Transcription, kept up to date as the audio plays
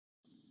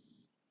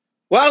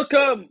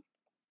Welcome,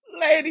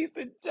 ladies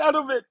and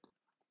gentlemen.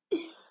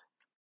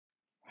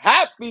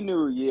 Happy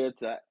New Year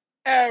to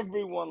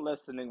everyone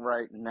listening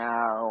right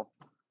now.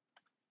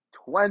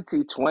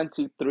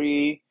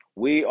 2023,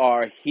 we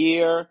are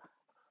here.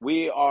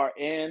 We are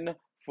in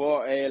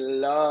for a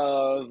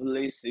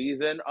lovely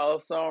season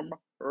of some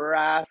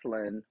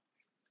wrestling.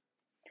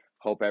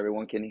 Hope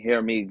everyone can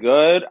hear me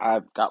good.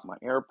 I've got my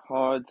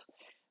AirPods.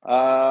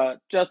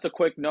 Just a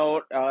quick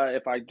note,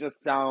 if I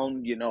just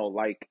sound,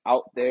 like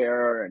out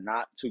there and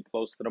not too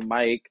close to the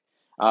mic,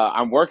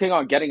 I'm working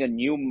on getting a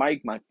new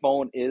mic. My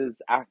phone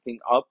is acting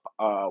up,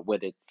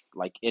 with its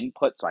like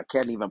input, so I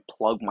can't even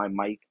plug my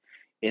mic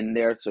in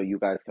there so you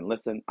guys can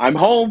listen. I'm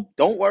home.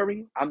 Don't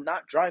worry. I'm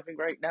not driving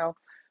right now.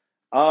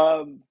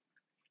 Um,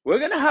 we're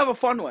gonna have a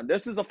fun one.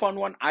 This is a fun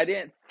one. I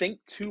didn't think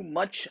too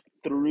much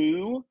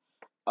through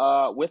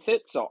with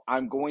it, so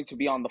I'm going to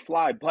be on the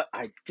fly, but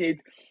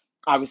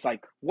I was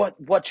like,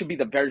 what should be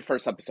the very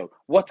first episode?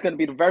 What's gonna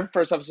be the very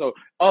first episode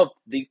of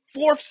the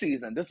fourth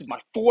season? This is my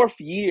fourth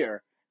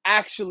year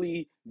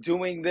actually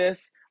doing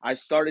this. I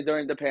started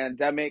during the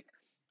pandemic.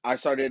 I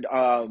started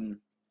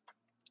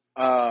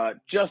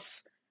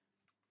just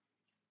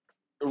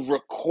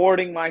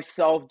recording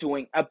myself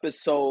doing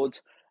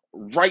episodes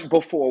right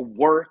before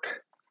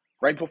work.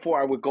 Right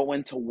before I would go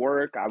into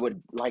work, I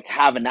would like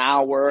have an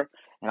hour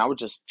and I would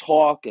just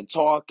talk and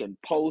talk and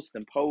post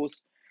and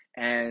post.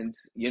 And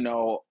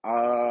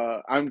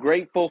I'm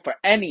grateful for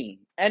any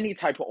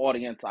type of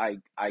audience I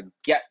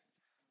get.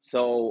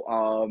 So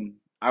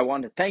I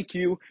want to thank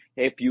you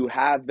if you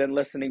have been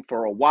listening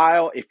for a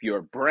while, if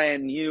you're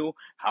brand new,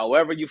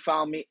 however you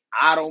found me,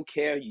 I don't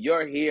care.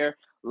 You're here.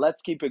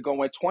 Let's keep it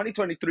going.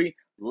 2023,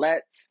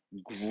 let's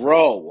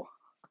grow.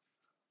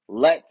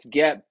 Let's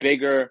get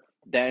bigger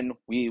than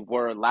we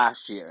were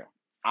last year.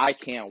 I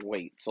can't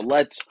wait. So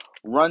let's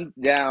run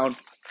down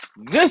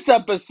this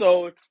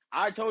episode.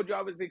 I told you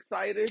I was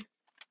excited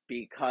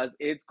because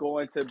it's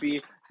going to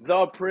be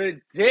the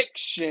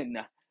prediction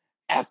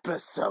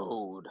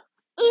episode.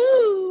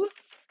 Ooh.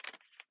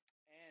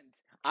 And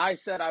I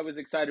said I was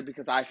excited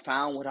because I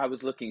found what I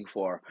was looking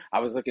for. I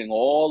was looking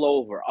all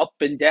over, up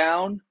and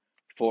down,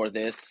 for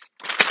this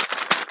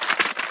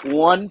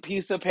one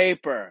piece of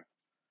paper.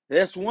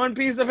 This one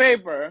piece of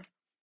paper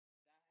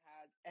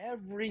has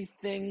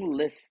everything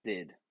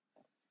listed.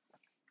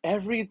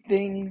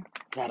 Everything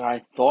that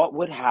I thought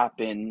would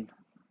happen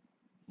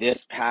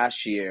this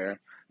past year.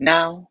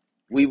 Now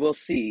we will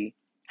see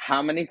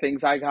how many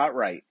things I got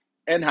right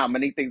and how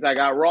many things I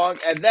got wrong.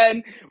 And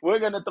then we're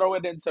going to throw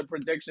it into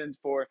predictions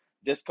for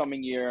this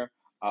coming year,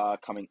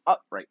 coming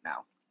up right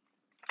now.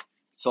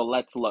 So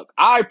let's look.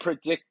 I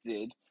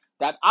predicted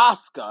that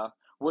Asuka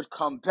would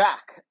come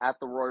back at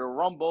the Royal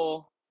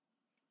Rumble.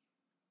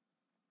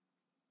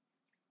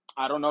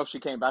 I don't know if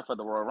she came back for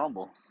the Royal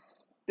Rumble.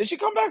 Did she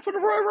come back for the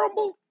Royal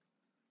Rumble?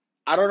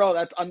 I don't know.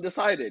 That's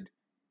undecided.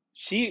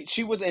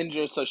 She was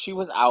injured, so she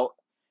was out.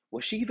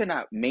 Was she even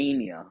at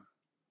Mania?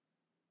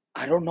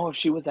 I don't know if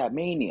she was at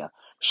Mania.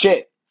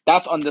 Shit,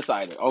 that's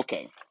undecided.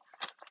 Okay.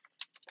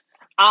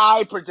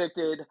 I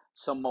predicted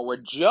Samoa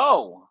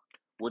Joe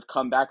would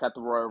come back at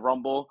the Royal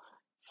Rumble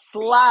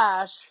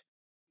slash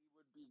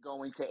he would be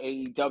going to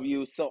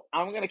AEW. So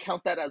I'm gonna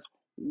count that as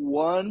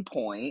 1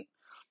 point.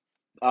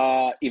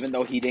 Even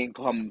though he didn't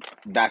come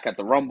back at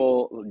the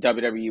Rumble,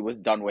 WWE was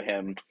done with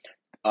him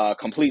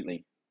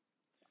completely.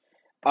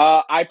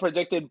 I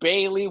predicted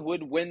Bayley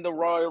would win the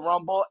Royal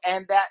Rumble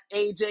and that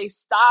AJ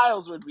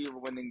Styles would be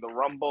winning the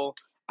Rumble.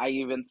 I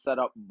even set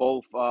up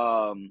both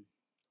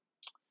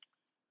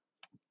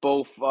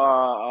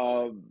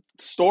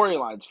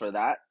storylines for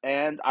that,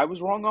 and I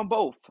was wrong on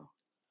both.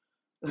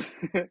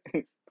 Ronda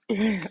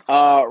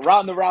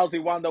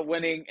Rousey wound up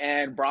winning,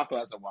 and Brock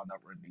Lesnar wound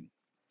up winning.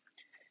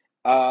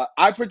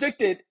 I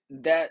predicted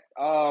that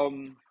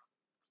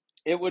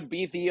it would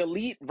be the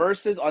Elite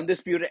versus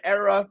Undisputed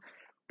Era.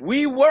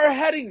 We were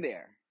heading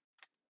there,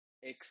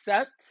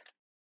 except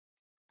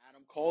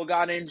Adam Cole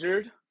got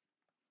injured,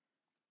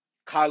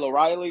 Kyle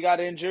O'Reilly got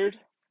injured,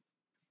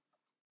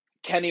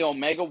 Kenny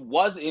Omega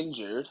was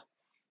injured,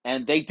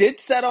 and they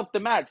did set up the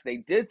match. They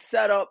did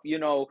set up,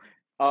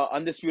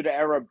 Undisputed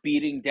Era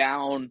beating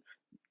down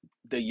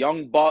the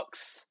Young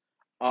Bucks.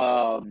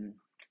 But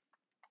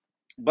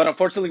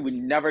unfortunately, we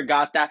never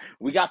got that.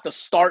 We got the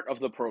start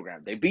of the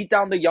program. They beat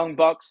down the Young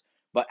Bucks,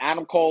 but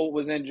Adam Cole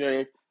was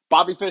injured.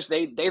 Bobby Fish,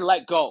 they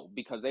let go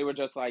because they were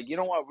just like, you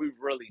know what, we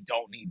really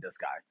don't need this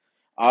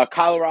guy.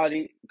 Kyle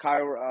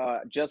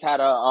just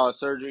had a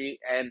surgery,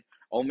 and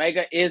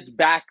Omega is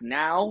back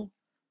now.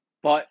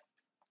 But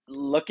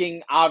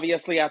looking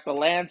obviously at the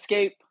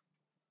landscape,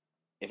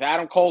 if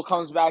Adam Cole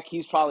comes back,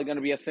 he's probably going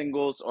to be a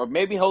singles, or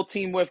maybe he'll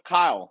team with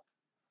Kyle.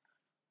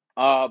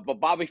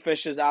 But Bobby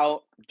Fish is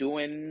out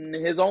doing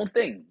his own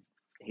thing.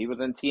 He was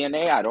in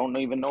TNA. I don't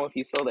even know if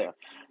he's still there.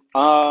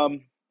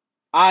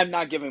 I'm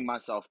not giving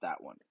myself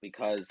that one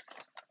because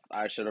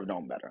I should have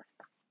known better.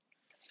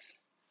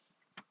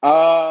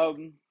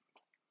 Um,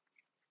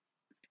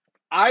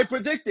 I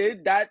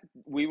predicted that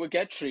we would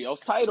get trios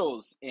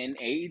titles in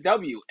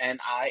AEW, and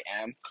I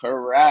am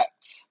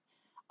correct.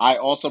 I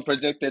also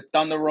predicted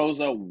Thunder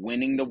Rosa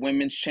winning the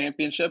women's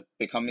championship,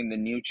 becoming the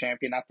new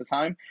champion at the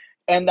time,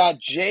 and that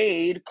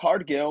Jade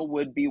Cargill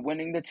would be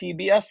winning the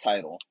TBS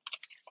title.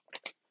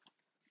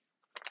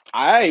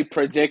 I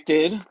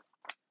predicted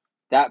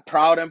that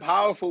Proud and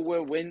Powerful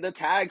would win the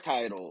tag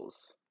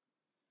titles.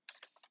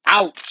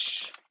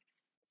 Ouch!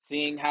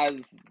 Seeing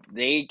as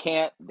they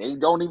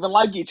don't even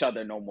like each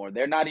other no more.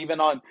 They're not even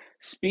on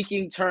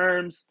speaking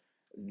terms.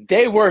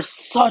 They were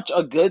such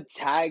a good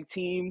tag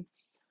team.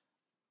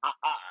 I,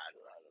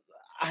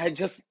 I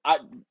just,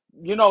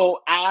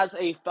 as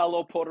a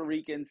fellow Puerto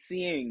Rican,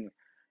 seeing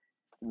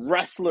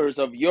wrestlers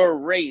of your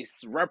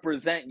race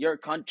represent your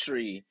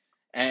country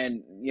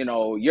and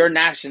your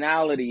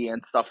nationality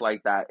and stuff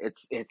like that.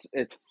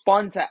 It's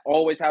fun to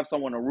always have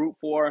someone to root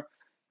for.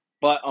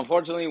 But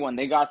unfortunately, when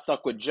they got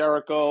stuck with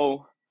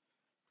Jericho,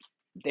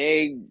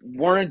 they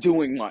weren't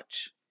doing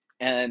much,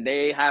 and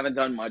they haven't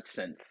done much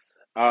since.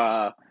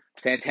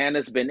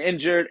 Santana's been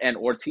injured, and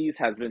Ortiz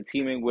has been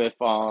teaming with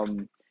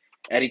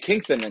Eddie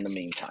Kingston in the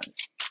meantime.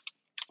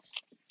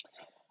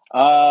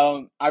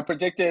 I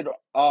predicted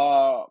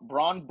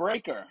Braun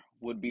Breaker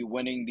would be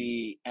winning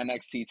the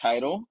NXT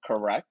title.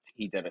 Correct.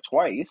 He did it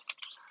twice.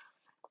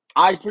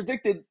 I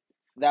predicted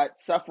that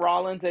Seth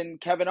Rollins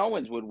and Kevin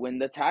Owens would win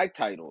the tag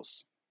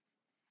titles.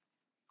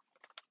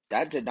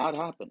 That did not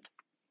happen.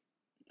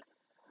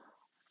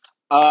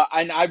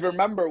 And I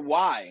remember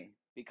why.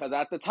 Because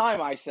at the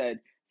time I said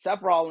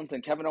Seth Rollins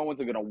and Kevin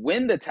Owens are going to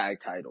win the tag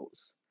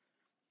titles.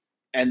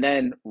 And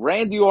then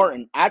Randy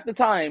Orton, at the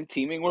time,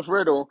 teaming with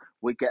Riddle,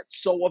 would get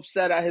so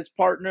upset at his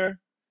partner.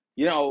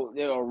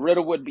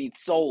 Riddle would be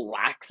so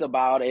lax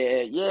about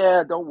it.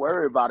 Yeah, don't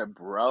worry about it,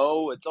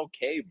 bro. It's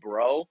okay,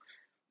 bro.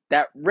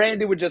 That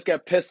Randy would just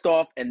get pissed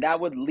off, and that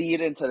would lead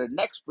into the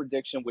next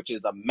prediction, which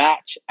is a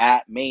match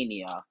at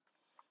Mania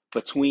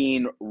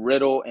between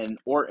Riddle and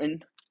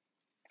Orton.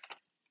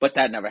 But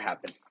that never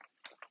happened.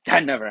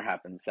 That never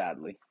happened,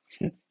 sadly.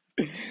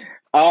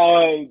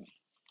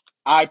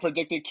 I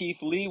predicted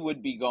Keith Lee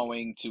would be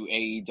going to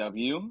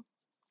AEW.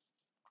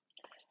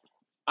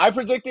 I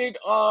predicted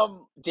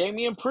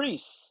Damian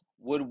Priest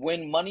would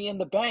win Money in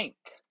the Bank.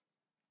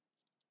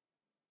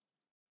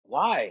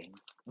 Why?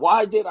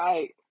 Why did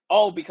I?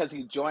 Oh, because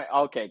he joined.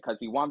 Okay, because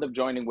he wound up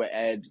joining with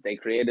Edge. They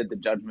created the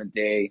Judgment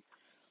Day,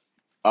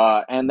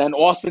 and then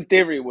Austin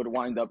Theory would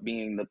wind up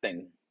being the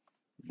thing,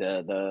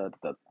 the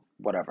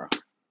whatever.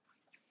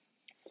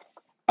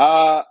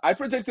 I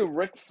predicted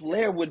Ric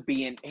Flair would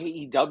be in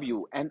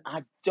AEW, and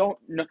I don't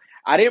know.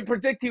 I didn't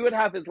predict he would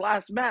have his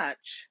last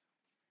match,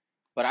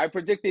 but I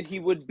predicted he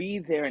would be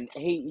there in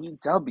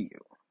AEW.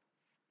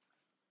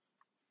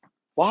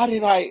 Why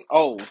did I?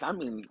 Oh, I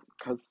mean,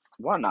 because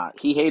why not?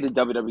 He hated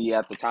WWE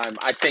at the time.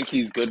 I think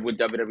he's good with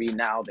WWE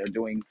now. They're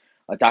doing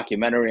a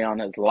documentary on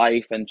his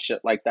life and shit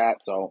like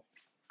that. So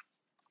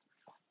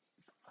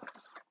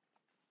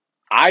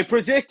I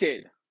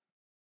predicted.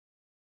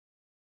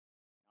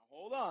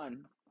 Hold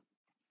on,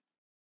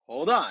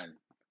 hold on.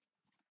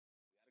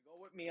 Go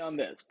with me on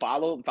this.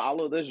 Follow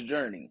this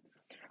journey.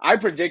 I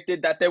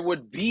predicted that there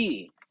would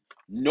be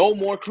no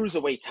more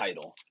cruiserweight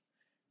title.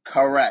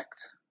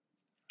 Correct.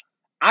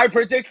 I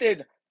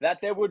predicted that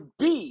there would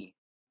be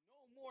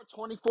no more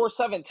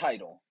 24/7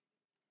 title.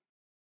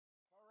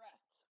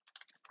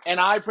 Correct. And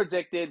I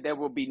predicted there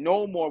will be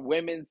no more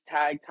women's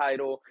tag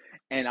title.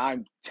 And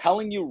I'm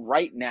telling you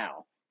right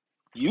now,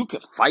 you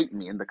could fight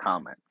me in the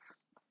comments.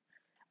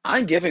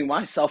 I'm giving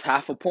myself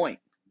half a point.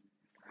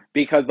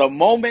 Because the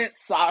moment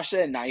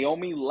Sasha and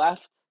Naomi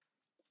left,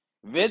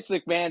 Vince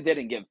McMahon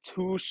didn't give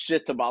two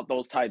shits about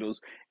those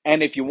titles.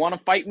 And if you want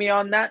to fight me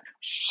on that,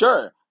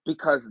 sure.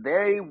 Because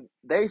they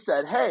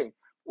said, hey,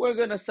 we're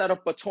going to set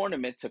up a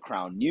tournament to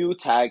crown new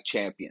tag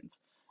champions.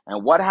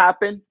 And what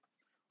happened?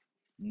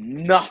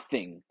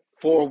 Nothing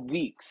for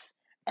weeks.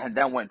 And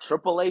then when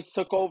Triple H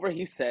took over,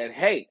 he said,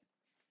 hey,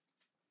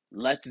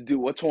 let's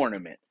do a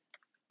tournament.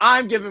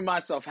 I'm giving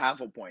myself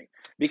half a point.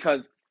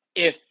 Because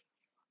if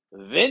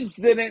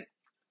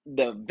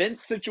the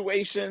Vince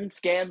situation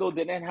scandal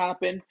didn't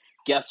happen,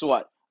 guess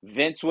what?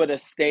 Vince would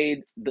have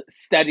steadied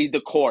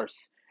the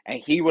course, and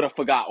he would have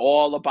forgot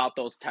all about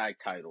those tag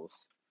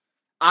titles.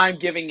 I'm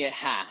giving it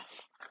half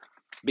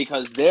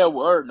because there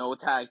were no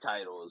tag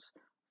titles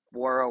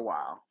for a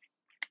while.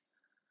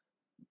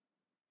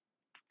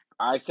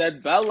 I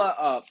said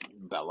Bella.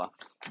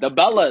 The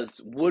Bellas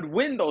would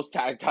win those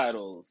tag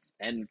titles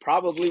and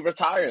probably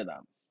retire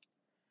them.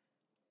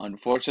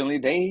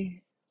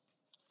 Unfortunately,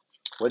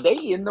 were they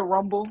in the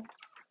Rumble?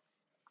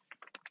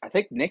 I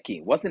think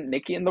wasn't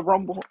Nikki in the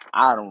Rumble?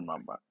 I don't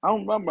remember. I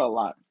don't remember a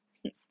lot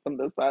from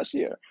this past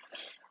year.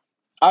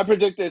 I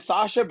predicted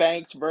Sasha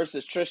Banks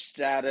versus Trish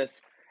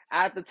Stratus.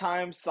 At the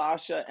time,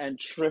 Sasha and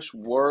Trish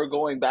were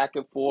going back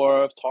and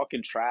forth,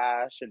 talking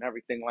trash and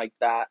everything like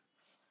that.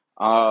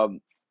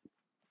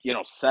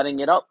 Setting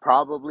it up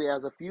probably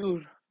as a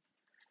feud.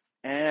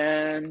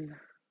 And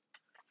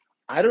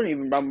I don't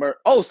even remember.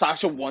 Oh,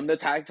 Sasha won the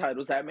tag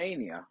titles at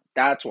Mania.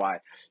 That's why.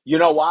 You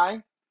know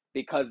why?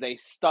 Because they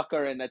stuck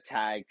her in a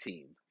tag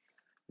team.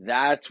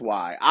 That's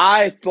why.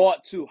 I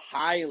thought too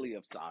highly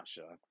of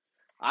Sasha.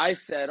 I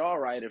said, all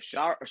right, if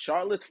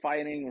Charlotte's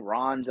fighting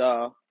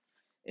Ronda,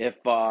 if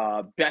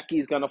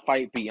Becky's gonna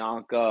fight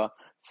Bianca,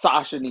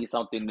 Sasha needs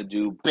something to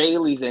do.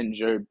 Bayley's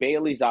injured.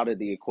 Bayley's out of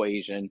the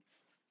equation.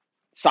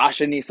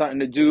 Sasha needs something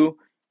to do.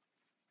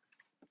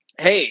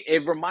 Hey,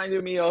 it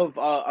reminded me of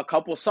a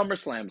couple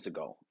SummerSlams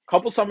ago. A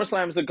couple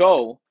SummerSlams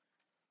ago,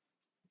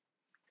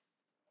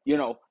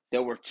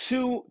 there were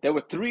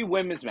three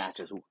women's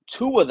matches.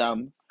 Two of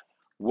them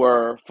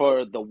were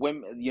for the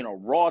women,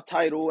 Raw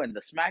title and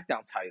the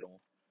SmackDown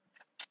title.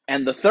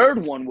 And the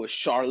third one was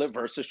Charlotte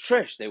versus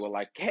Trish. They were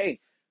like,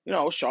 hey,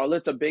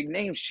 Charlotte's a big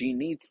name. She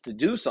needs to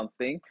do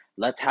something.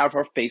 Let's have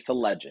her face a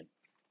legend.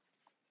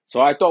 So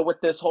I thought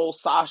with this whole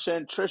Sasha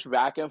and Trish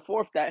back and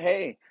forth that,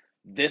 hey,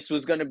 this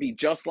was going to be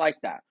just like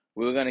that.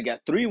 We were going to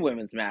get three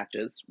women's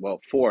matches.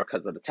 Well, four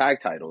because of the tag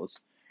titles.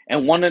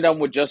 And one of them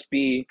would just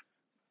be,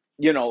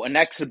 an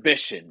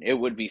exhibition. It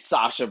would be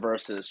Sasha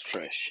versus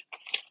Trish.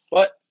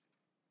 But,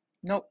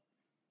 nope.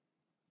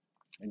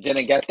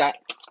 Didn't get that.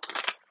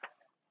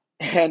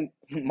 And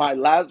my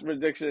last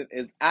prediction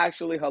is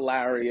actually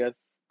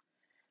hilarious.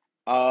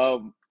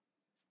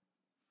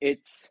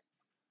 It's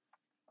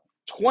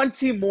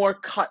 20 more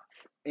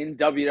cuts in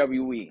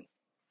WWE.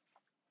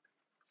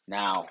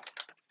 Now,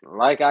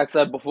 like I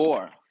said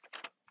before,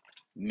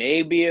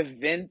 maybe if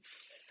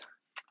Vince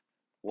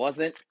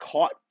wasn't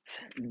caught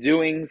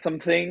doing some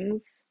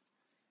things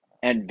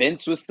and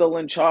Vince was still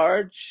in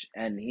charge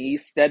and he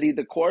steadied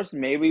the course,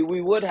 maybe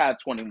we would have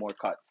 20 more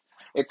cuts.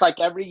 It's like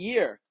every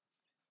year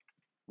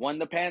when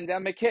the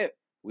pandemic hit,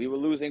 we were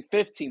losing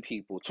 15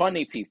 people,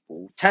 20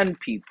 people, 10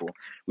 people.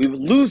 We were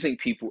losing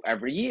people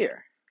every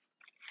year.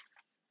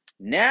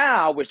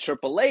 Now with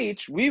Triple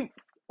H, we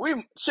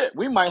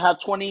might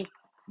have 20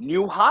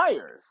 new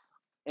hires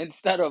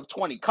instead of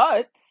 20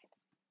 cuts.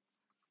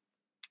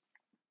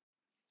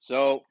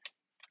 So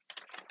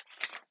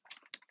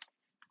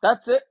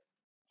that's it.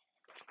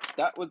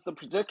 That was the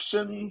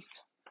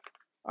predictions.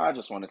 I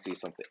just want to see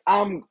something.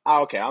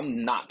 Okay.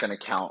 I'm not gonna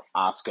count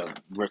Asuka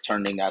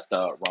returning at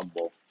the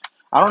Rumble.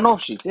 I don't know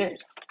if she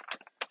did.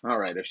 All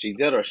right, if she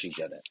did or she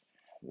didn't,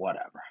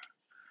 whatever.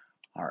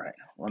 All right,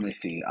 let me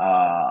see.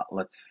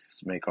 Let's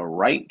make a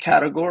right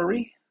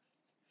category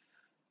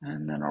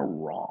and then a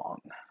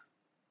wrong.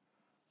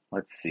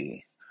 Let's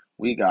see.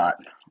 We got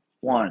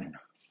 1,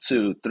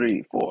 2,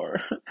 3, 4,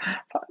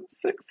 5,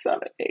 6,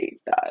 7,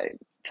 8, 9,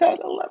 10,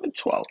 11,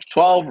 12.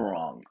 12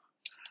 wrong.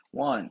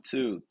 1,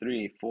 2,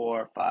 3,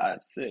 4, 5,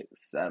 6,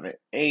 7,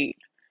 8.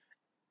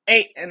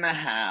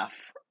 8.5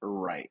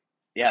 right.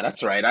 Yeah,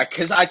 that's right.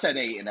 Because I said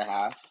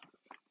 8.5.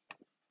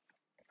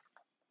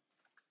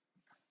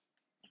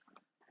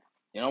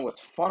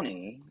 What's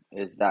funny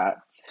is that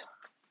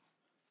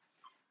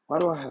why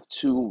do I have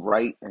 2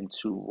 right and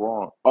 2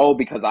 wrong? Oh,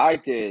 because I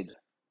did.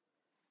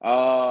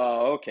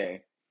 Oh,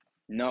 okay.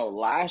 No,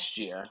 last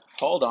year.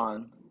 Hold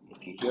on.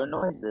 If you hear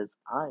noises,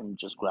 I'm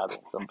just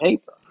grabbing some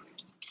paper.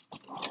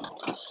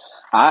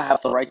 I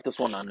have to write this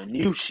one on a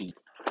new sheet.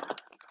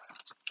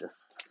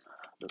 This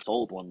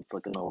old one's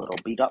looking a little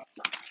beat up.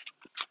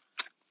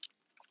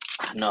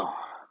 No,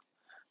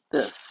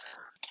 this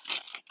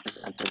is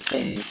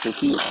entertaining to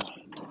hear.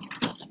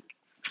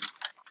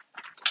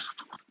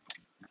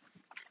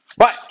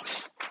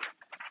 But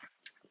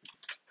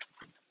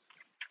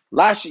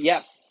last year,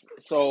 yes.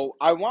 So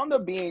I wound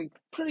up being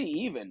pretty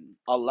even.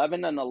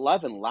 11 and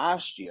 11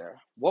 last year.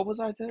 What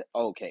was I did?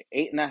 Okay,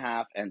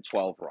 8.5 and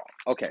 12 wrong.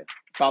 Okay,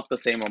 about the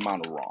same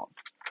amount of wrong.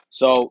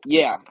 So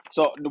yeah.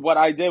 So what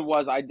I did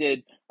was I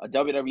did a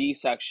WWE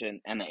section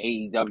and an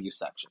AEW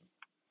section.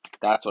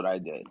 That's what I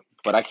did.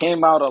 But I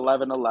came out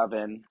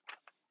 11-11,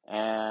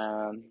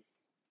 and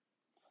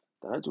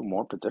did I do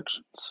more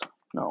predictions?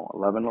 No,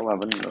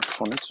 11-11, that's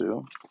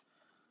 22.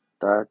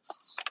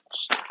 That's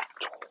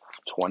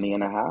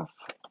 20.5.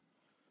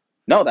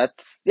 No,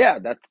 that's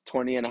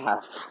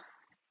 20.5.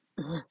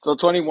 So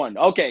 21.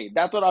 Okay,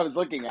 that's what I was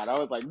looking at. I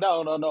was like,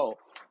 no.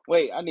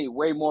 Wait, I need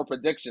way more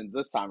predictions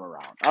this time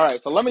around. All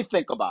right, so let me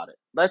think about it.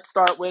 Let's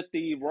start with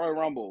the Royal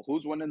Rumble.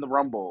 Who's winning the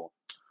Rumble?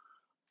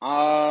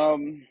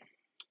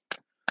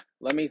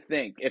 Let me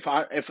think. If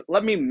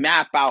let me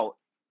map out.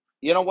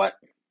 You know what?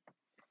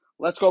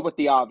 Let's go with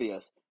the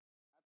obvious.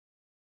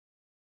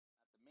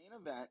 The main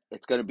event,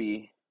 it's going to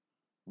be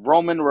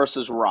Roman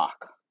versus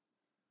Rock.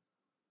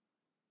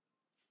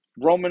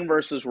 Roman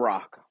versus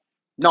Rock.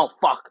 No,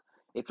 fuck.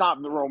 It's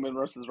not Roman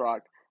versus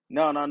Rock.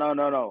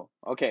 No.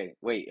 Okay,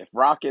 wait. If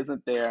Rock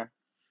isn't there,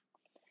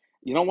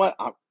 you know what?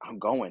 I'm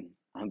going.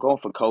 I'm going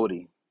for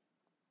Cody.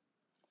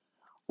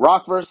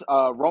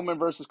 Roman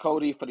versus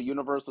Cody for the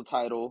Universal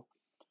title.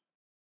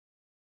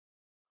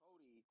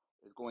 Cody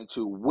is going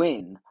to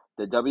win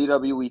the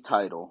WWE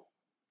title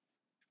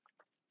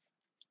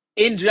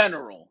in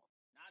general.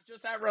 Not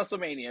just at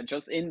WrestleMania,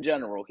 just in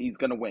general, he's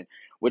going to win.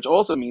 Which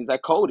also means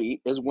that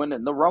Cody is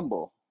winning the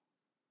Rumble.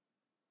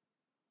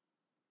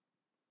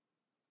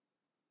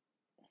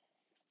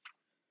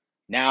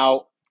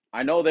 Now,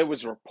 I know there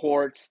was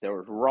reports, there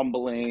was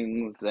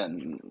rumblings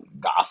and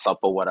gossip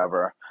or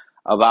whatever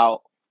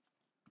about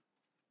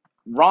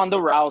Ronda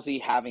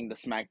Rousey having the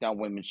SmackDown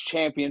Women's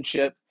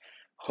Championship.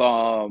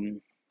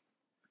 Um,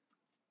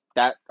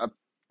 that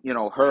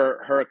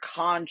her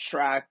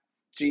contract.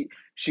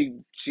 She's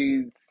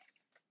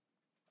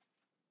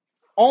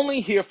only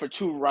here for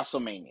two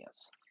WrestleManias.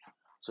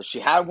 So she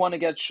had one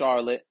against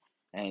Charlotte,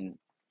 and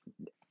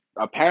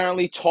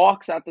apparently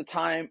talks at the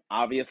time,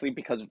 obviously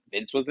because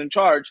Vince was in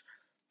charge,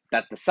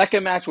 that the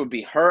second match would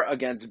be her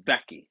against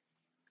Becky.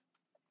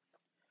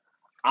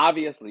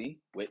 Obviously,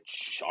 with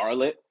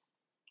Charlotte,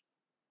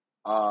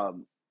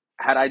 um,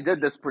 had I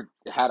did this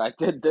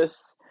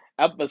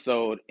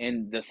episode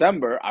in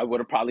December, I would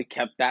have probably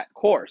kept that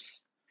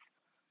course.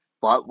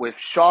 But with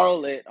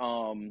Charlotte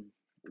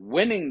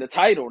winning the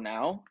title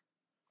now,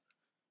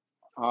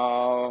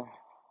 I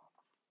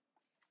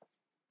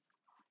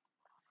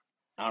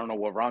don't know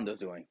what Ronda's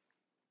doing.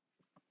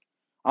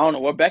 I don't know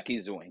what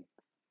Becky's doing.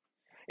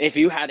 If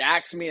you had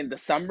asked me in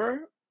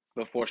December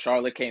before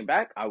Charlotte came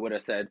back, I would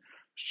have said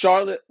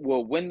Charlotte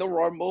will win the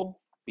Rumble,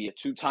 be a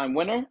two-time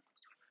winner,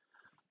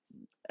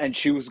 and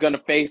she was going to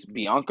face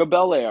Bianca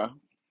Belair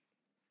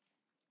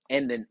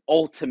in an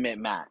ultimate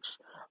match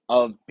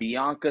of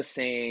Bianca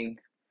saying,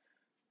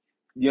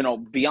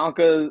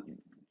 Bianca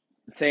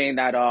saying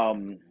that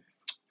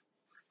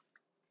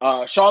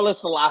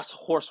Charlotte's the last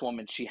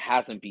horsewoman she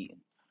hasn't beaten.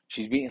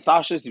 She's beaten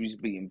Sasha, she's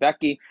beaten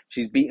Becky,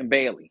 she's beaten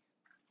Bayley.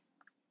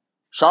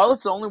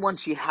 Charlotte's the only one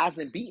she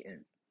hasn't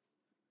beaten.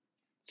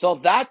 So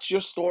that's your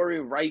story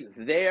right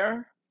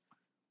there.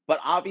 But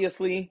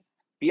obviously,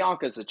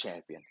 Bianca's a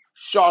champion.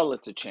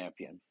 Charlotte's a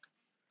champion.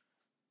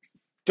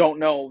 Don't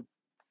know,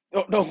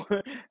 don't know,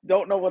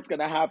 don't know what's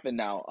gonna happen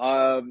now.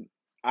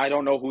 I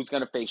don't know who's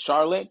gonna face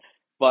Charlotte,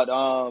 but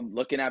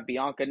looking at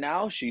Bianca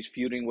now, she's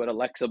feuding with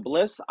Alexa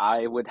Bliss.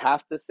 I would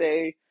have to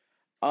say,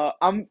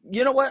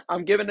 you know what?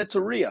 I'm giving it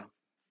to Rhea.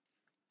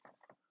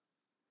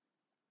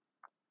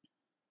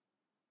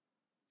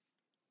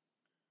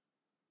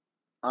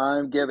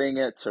 I'm giving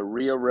it to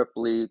Rhea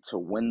Ripley to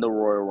win the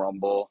Royal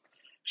Rumble.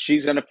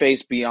 She's gonna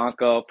face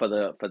Bianca for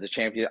the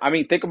champion. I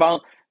mean, think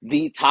about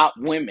the top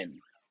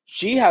women.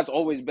 She has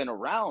always been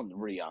around,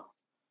 Rhea.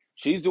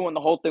 She's doing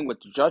the whole thing with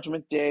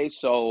Judgment Day,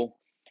 so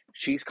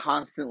she's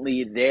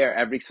constantly there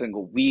every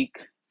single week.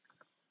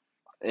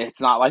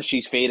 It's not like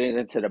she's faded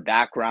into the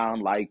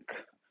background like,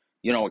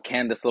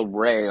 Candice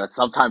LeRae, or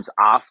sometimes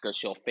Asuka,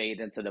 she'll fade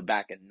into the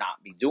back and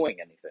not be doing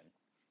anything.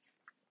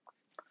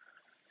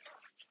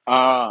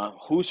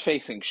 Who's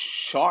facing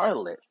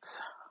Charlotte?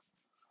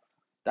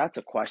 That's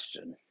a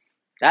question.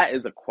 That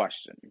is a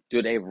question.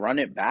 Do they run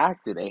it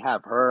back? Do they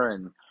have her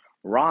and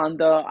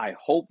Ronda? I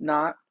hope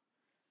not.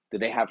 Do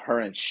they have her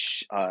and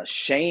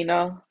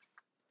Shayna?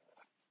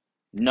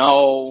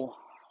 No.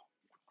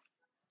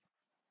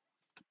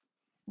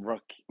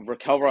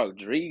 Raquel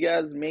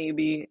Rodriguez,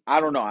 maybe.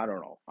 I don't know. I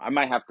don't know. I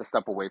might have to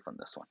step away from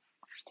this one.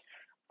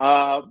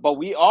 But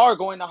we are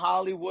going to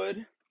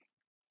Hollywood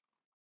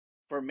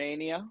for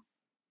Mania,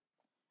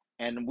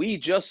 and we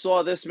just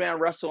saw this man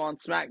wrestle on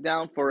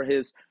SmackDown for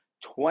his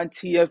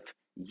 20th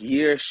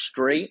year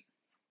straight.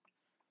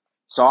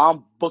 So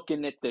I'm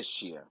booking it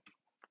this year.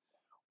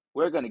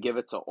 We're gonna give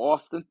it to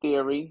Austin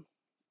Theory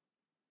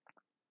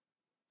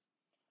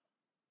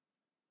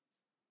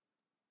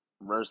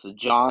versus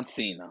John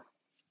Cena.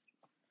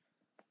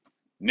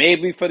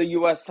 Maybe for the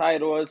U.S.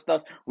 title and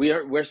stuff.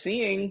 We're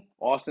seeing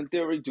Austin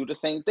Theory do the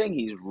same thing.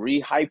 He's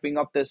re-hyping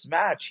up this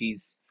match.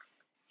 He's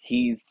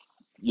saying,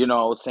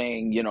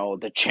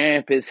 the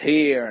champ is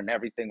here and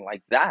everything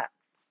like that.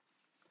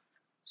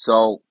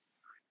 So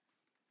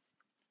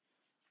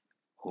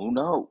who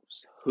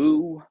knows?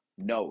 Who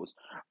knows?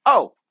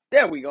 Oh,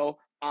 there we go.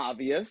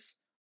 Obvious.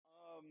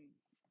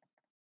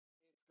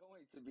 It's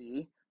going to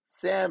be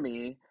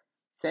Sami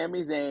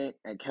Zayn,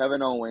 and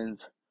Kevin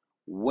Owens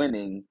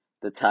winning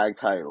the tag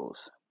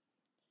titles.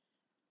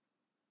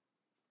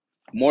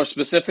 More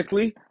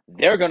specifically,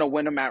 they're going to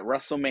win them at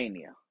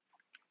WrestleMania.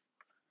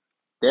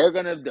 They're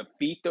going to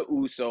defeat the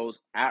Usos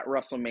at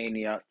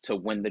WrestleMania to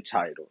win the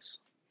titles.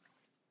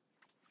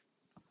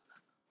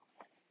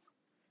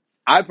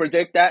 I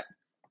predict that.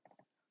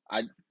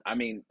 I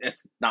mean,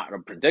 it's not a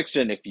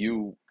prediction if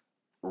you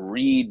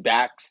read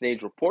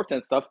backstage reports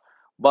and stuff,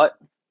 but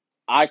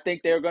I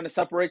think they're going to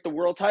separate the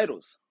world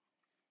titles.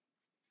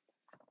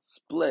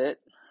 Split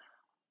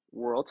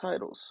world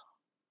titles.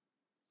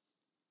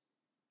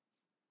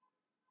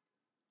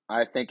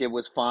 I think it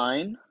was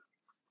fine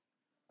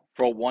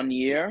for 1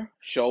 year.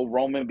 Show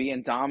Roman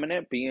being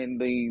dominant, being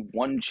the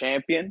one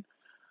champion.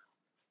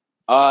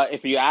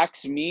 If you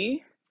ask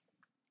me,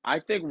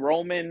 I think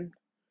Roman,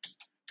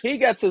 he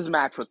gets his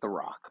match with The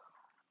Rock.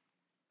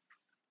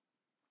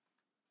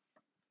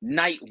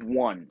 Night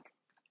one,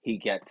 he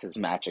gets his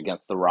match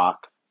against The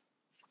Rock.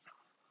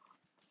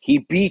 He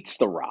beats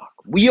The Rock.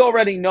 We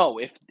already know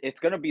if it's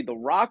going to be The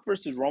Rock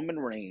versus Roman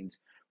Reigns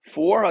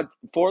for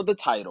the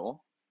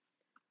title,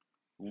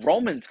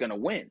 Roman's going to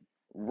win.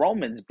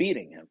 Roman's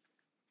beating him.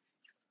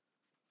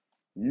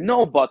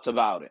 No buts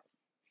about it.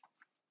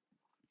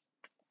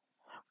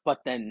 But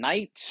then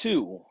night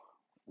two,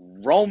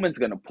 Roman's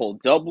gonna pull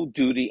double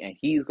duty and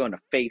he's gonna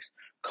face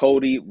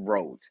Cody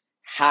Rhodes.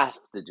 Have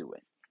to do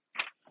it.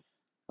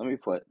 Let me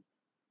put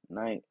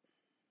night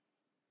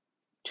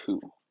two,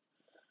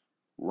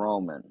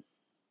 Roman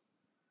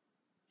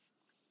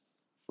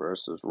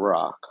versus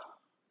Rock.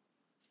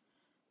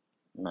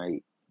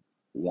 Night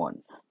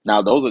one.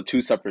 Now those are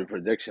two separate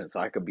predictions,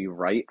 so I could be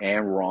right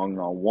and wrong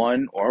on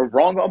one or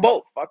wrong on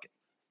both. Fuck it.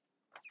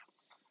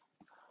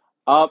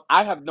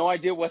 I have no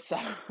idea what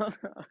Seth.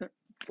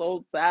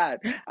 So sad.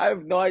 I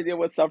have no idea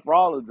what Seth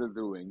Rollins is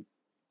doing.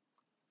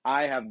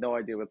 I have no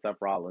idea what Seth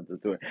Rollins is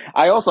doing.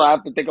 I also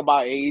have to think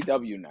about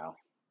AEW now.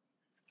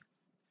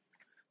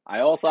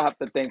 I also have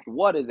to think,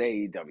 what is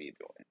AEW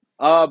doing?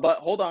 But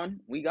hold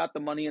on, we got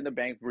the Money in the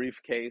Bank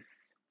briefcase.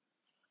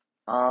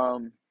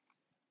 Um,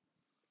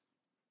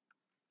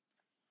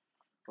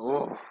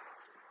 oh,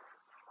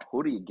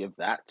 who do you give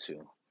that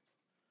to?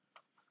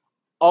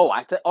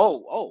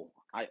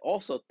 I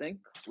also think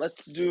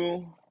let's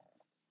do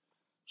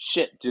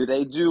shit. Do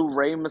they do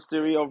Rey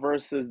Mysterio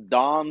versus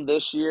Dom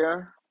this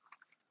year?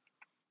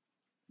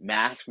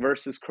 Mask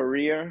versus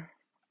Career?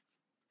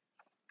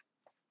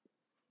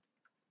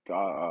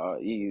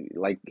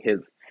 Like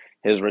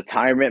his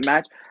retirement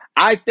match.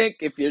 I think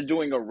if you're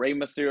doing a Rey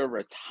Mysterio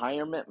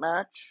retirement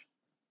match,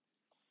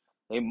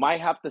 they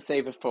might have to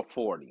save it for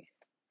 40.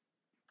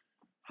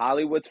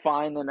 Hollywood's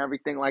fine and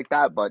everything like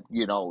that, but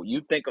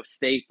you think of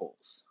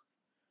staples.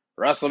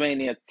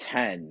 WrestleMania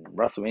 10,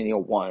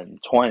 WrestleMania 1,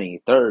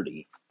 20,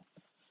 30,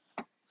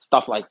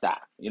 stuff like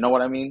that. You know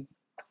what I mean?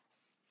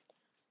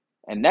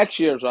 And next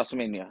year's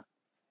WrestleMania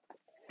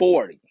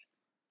 40.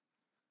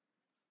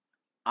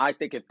 I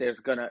think if there's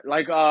gonna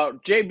like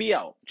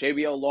JBL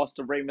lost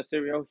to Rey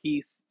Mysterio,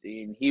 he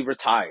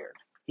retired.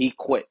 He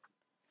quit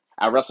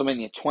at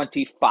WrestleMania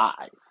 25.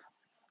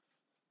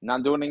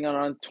 Not doing it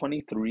on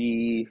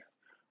 23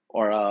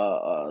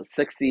 or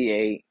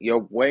 68.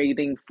 You're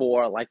waiting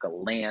for like a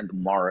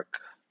landmark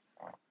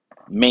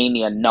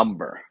Mania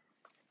number.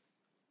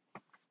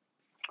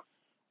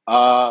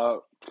 Uh,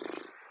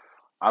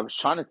 I was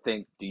trying to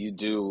think. Do you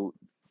do?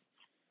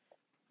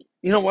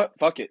 You know what?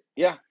 Fuck it.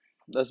 Yeah,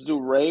 let's do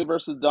Ray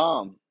versus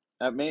Dom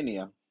at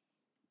Mania.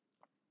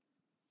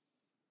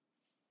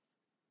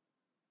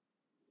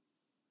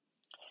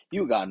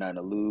 You got nothing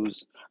to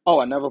lose.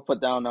 Oh, I never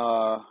put down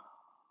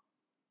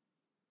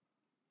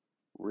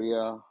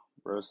Rhea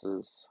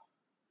versus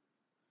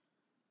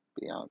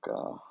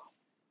Bianca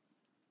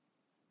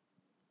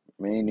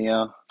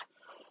Mania.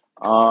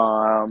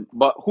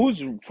 But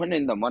who's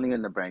winning the Money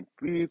in the Bank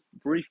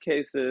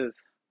briefcases?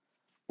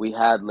 We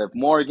had Liv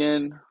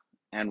Morgan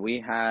and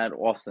we had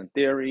Austin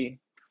Theory.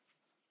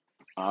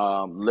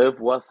 Liv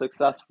was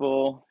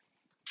successful.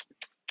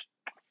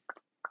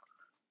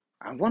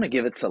 I want to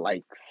give it to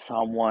like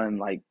someone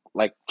like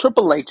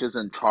Triple H is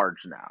in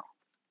charge now.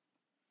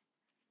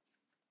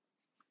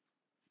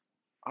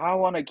 I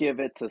want to give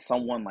it to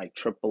someone like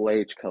Triple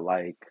H could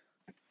like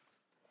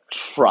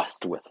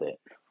trust with it.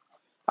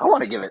 I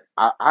want to give it.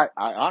 I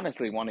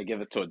honestly want to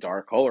give it to a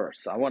dark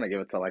horse. I want to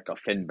give it to like a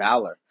Finn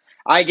Balor.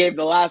 I gave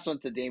the last one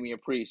to Damian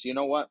Priest. You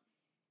know what?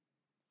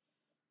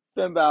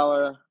 Finn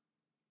Balor,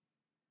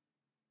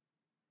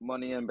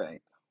 Money in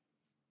Bank.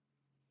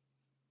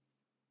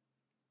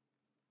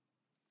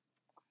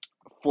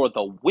 For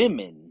the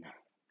women,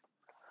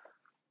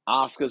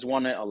 Asuka's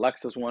won it.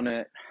 Alexa's won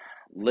it.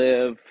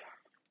 Liv,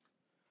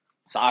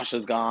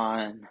 Sasha's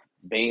gone.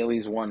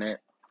 Bailey's won it.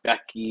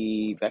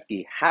 Becky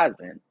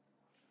hasn't.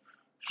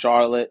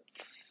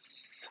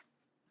 Charlotte's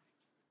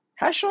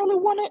has Charlotte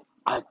won it?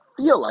 I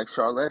feel like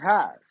Charlotte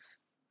has.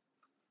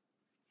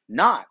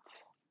 Not.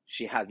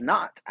 She has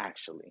not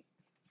actually.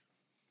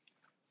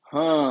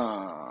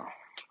 Huh.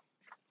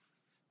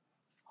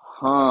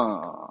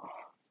 Huh.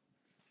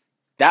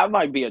 That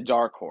might be a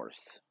dark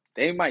horse.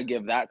 They might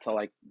give that to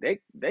like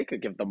they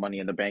could give the Money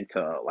in the Bank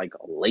to like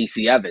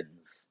Lacey Evans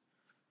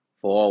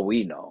for all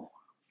we know.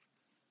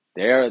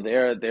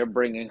 They're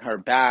bringing her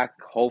back.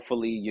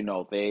 Hopefully,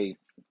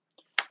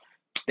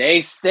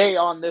 they stay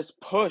on this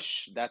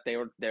push that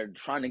they're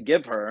trying to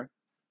give her.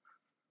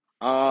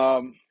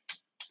 Um,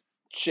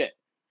 shit.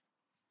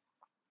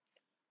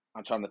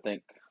 I'm trying to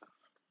think.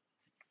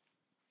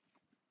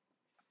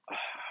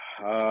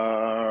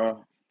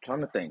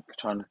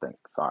 Trying to think.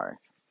 Sorry,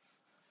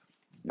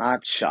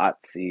 not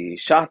Shotzi.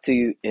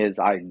 Shotzi is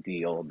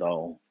ideal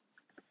though.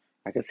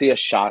 I can see a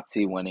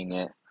Shotzi winning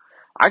it.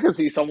 I can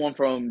see someone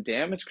from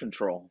Damage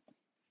Control.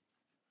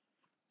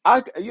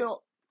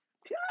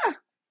 Yeah,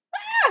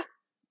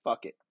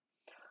 fuck it.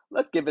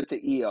 Let's give it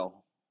to EO.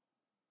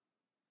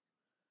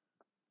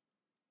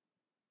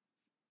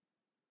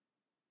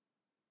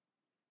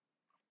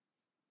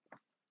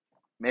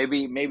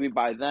 Maybe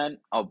by then.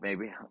 Oh,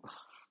 maybe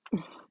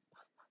because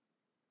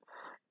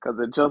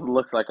it just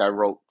looks like I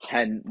wrote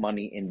 10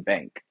 Money in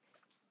Bank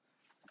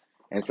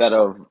instead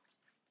of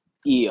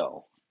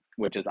EO,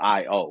 which is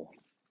IO.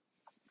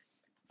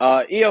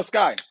 EO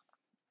Sky.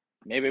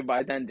 Maybe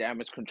by then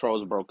Damage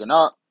Control is broken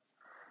up.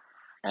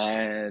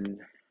 and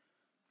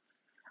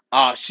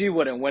she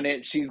wouldn't win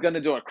it. She's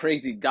gonna do a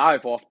crazy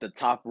dive off the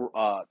top of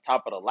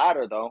the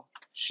ladder though.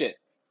 Shit,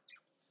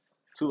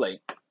 too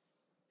late.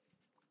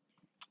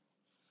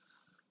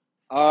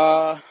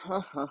 Uh,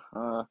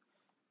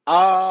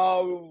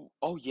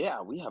 oh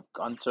yeah, we have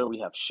Gunter, we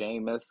have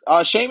Sheamus.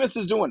 Sheamus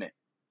is doing it.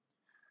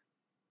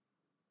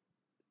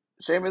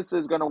 Sheamus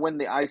is gonna win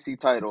the IC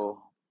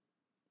title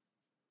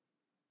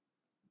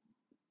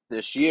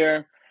this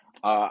year.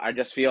 I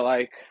just feel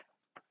like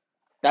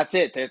that's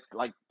it.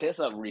 Like there's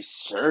a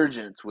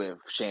resurgence with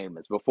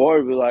Sheamus. Before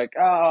we were like,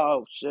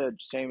 oh shit,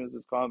 Sheamus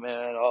is coming.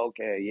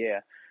 Okay, yeah,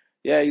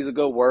 yeah, he's a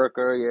good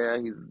worker. Yeah,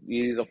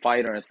 he's a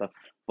fighter and stuff.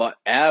 But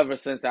ever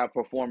since that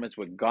performance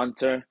with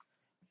Gunter,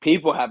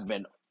 people have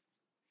been,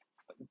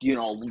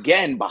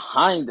 getting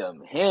behind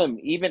him. Him,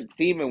 even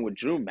Steven with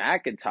Drew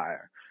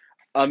McIntyre.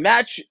 A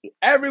match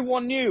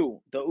everyone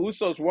knew the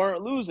Usos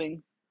weren't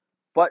losing,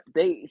 but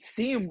they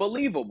seem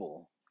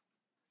believable.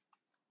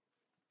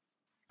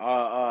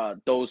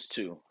 Those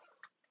two.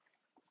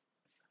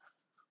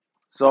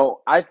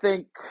 So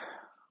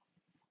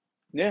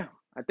yeah,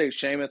 I think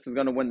Sheamus is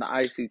gonna win the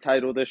IC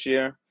title this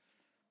year.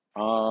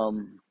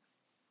 Um,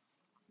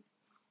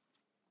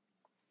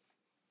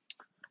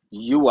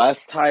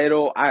 US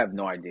title, I have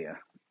no idea.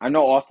 I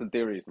know Austin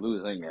Theory is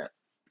losing it.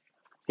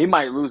 He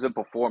might lose it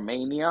before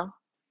Mania,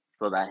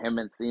 so that him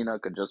and Cena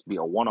could just be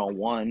a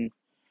one-on-one.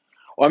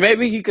 Or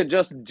maybe he could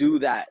just do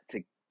that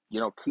to,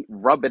 keep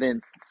rub it in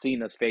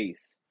Cena's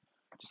face.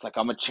 Just like,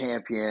 I'm a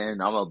champion.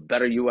 I'm a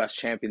better U.S.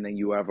 champion than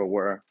you ever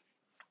were.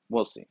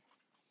 We'll see.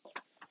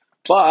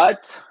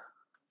 But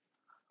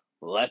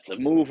let's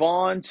move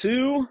on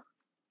to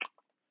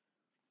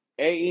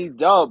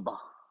AEW.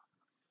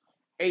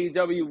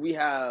 AEW, we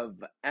have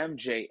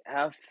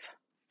MJF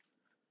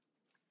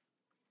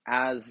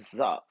as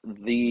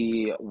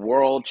the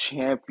world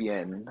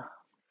champion.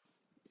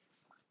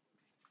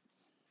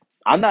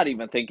 I'm not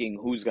even thinking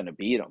who's going to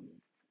beat him.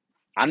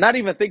 I'm not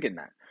even thinking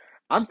that.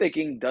 I'm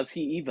thinking, does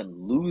he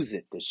even lose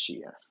it this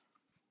year?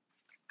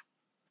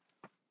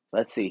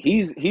 Let's see.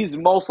 He's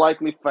most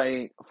likely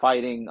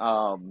fighting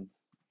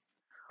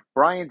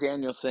Bryan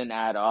Danielson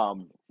at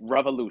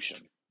Revolution.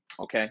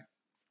 Okay.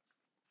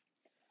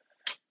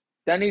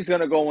 Then he's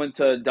gonna go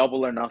into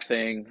Double or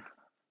Nothing.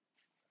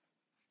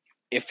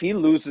 If he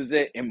loses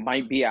it, it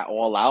might be at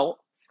All Out.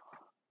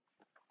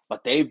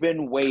 But they've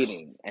been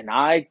waiting, and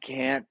I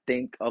can't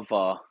think of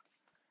a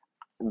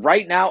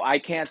right now. I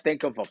can't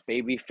think of a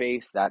baby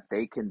face that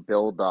they can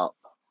build up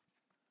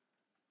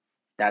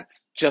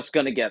that's just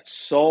gonna get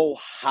so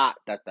hot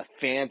that the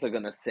fans are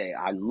gonna say,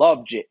 "I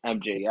love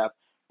MJF,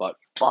 but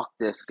fuck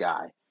this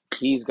guy.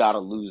 He's got to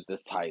lose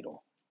this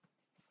title."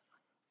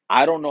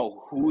 I don't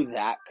know who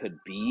that could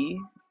be,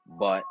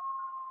 but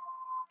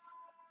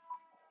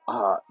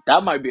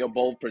that might be a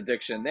bold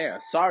prediction there.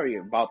 Sorry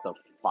about the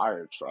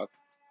fire truck.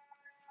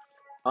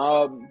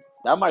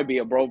 That might be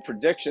a bold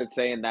prediction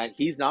saying that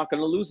he's not going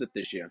to lose it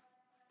this year.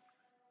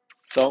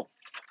 So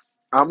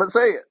I'm gonna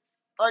say it.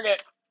 Okay,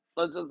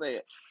 let's just say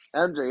it.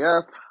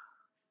 MJF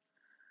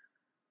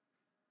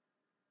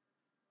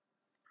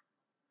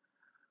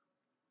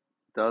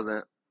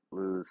doesn't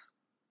lose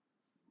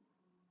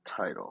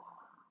title.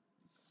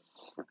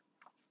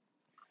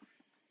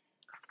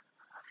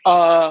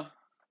 Uh,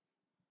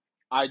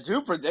 I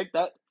do predict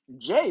that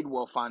Jade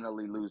will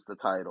finally lose the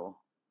title.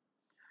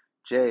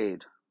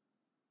 Jade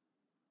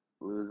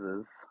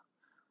loses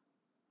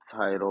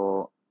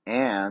title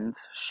and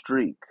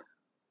streak.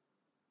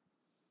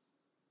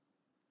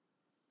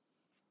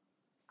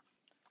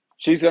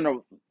 She's gonna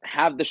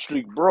have the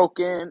streak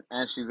broken,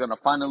 and she's gonna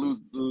finally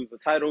lose the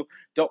title.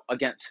 Don't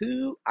against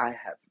who? I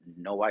have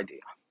no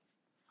idea.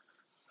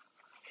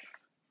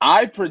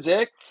 I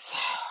predict.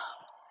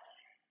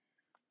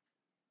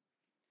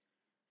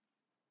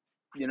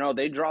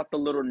 They dropped a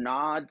little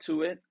nod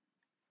to it.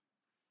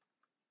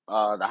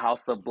 The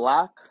House of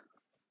Black.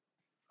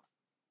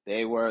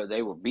 They were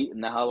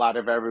beating the hell out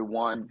of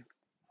everyone.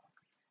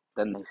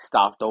 Then they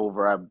stopped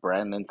over at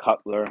Brandon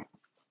Cutler.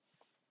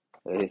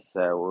 They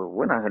said, well,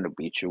 "We're not gonna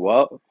beat you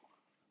up.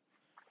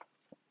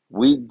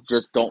 We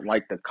just don't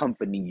like the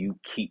company you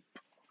keep."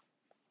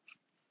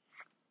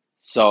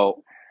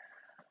 So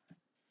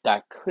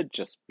that could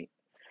just be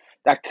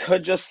that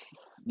could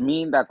just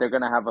mean that they're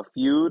gonna have a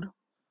feud.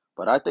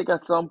 But I think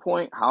at some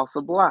point, House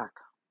of Black.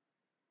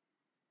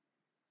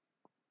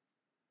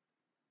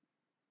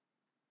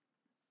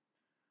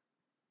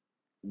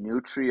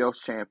 New Trios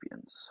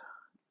champions.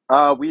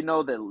 We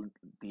know that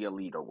the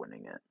Elite are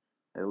winning it.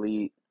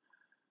 Elite,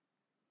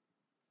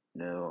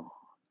 new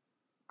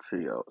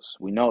Trios.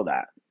 We know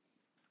that.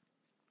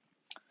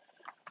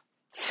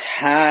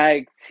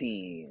 Tag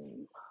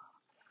team.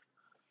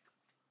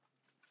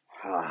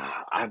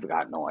 I've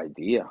got no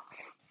idea.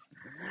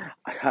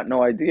 I got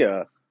no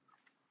idea.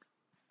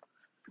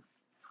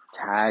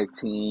 Tag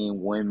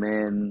team,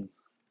 women.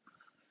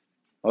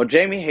 Oh,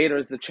 Jamie Hayter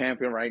is the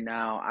champion right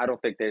now. I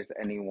don't think there's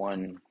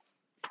anyone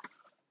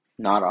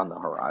not on the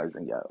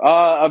horizon yet.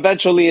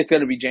 Eventually it's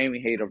gonna be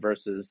Jamie Hayter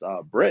versus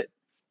Britt.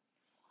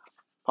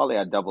 Probably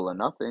at Double or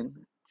Nothing.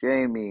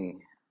 Jamie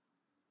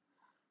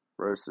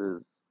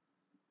versus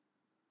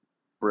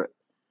Britt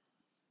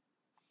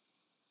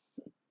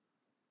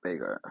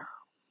Baker.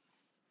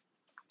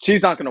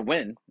 She's not gonna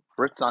win.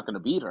 Britt's not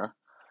gonna beat her.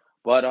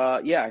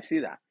 But yeah, I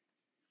see that.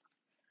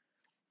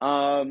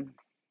 Um,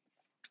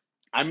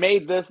 I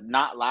made this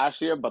not last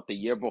year, but the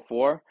year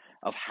before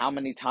of how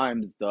many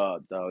times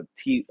the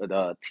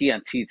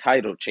TNT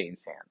title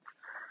changed hands.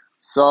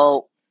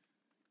 So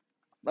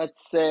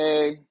let's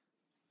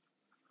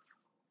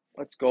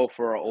let's go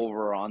for an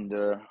over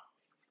under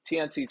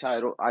TNT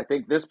title. I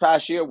think this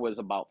past year was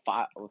about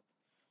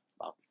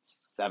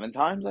 7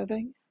 times. I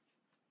think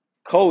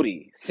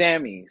Cody,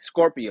 Sammy,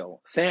 Scorpio,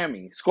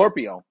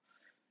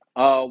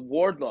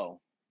 Wardlow,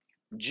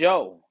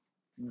 Joe,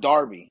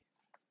 Darby,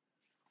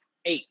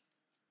 8.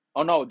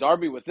 Oh no,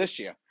 Darby was this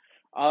year.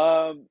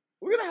 We're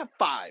gonna have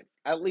five,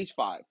 at least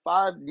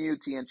five new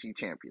TNT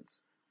champions.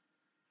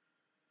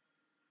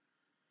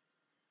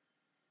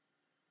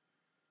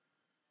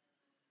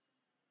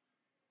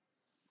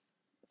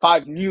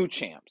 5 new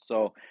champs.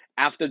 So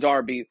after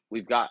Darby,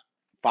 we've got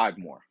 5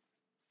 more.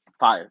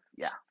 5,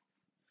 yeah.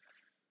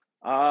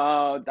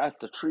 That's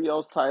the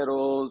trios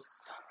titles.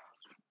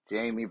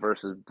 Jamie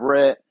versus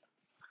Britt.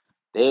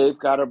 They've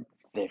got to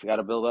they've got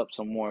to build up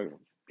some more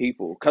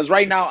people because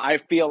right now I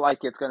feel like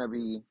it's gonna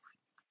be,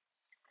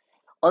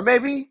 or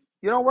maybe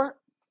you know what?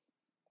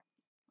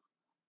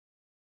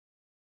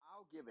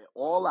 I'll give it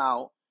all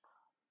out.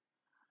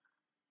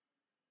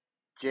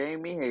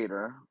 Jamie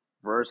Hayter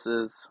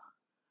versus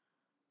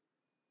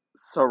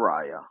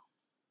Saraya.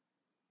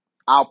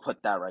 I'll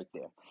put that right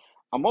there.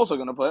 I'm also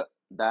gonna put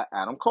that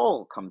Adam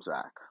Cole comes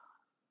back.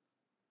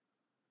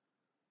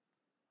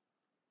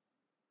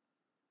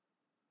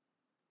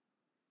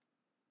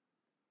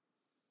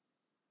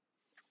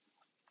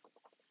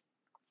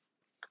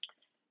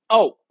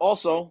 Oh,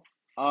 also,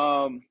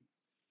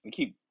 we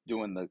keep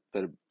doing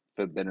the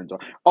forbidden door.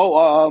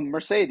 Oh,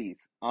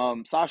 Mercedes,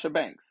 Sasha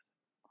Banks,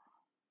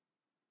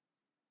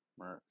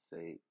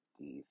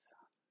 Mercedes,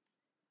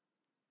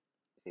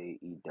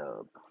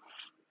 AEW.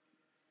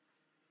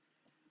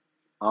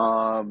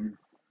 Um,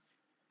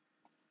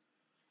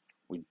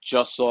 we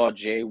just saw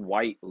Jay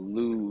White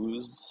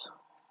lose.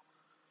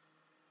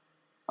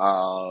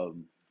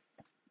 Um,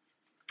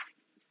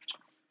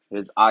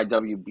 his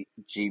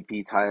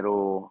IWGP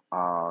title.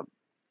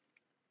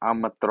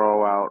 I'm gonna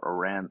throw out a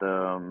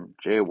random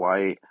Jay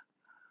White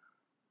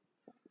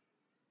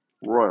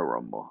Royal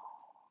Rumble,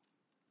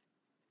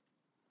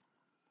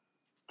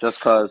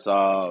 just cause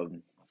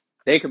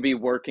they could be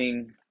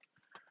working.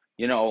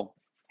 You know,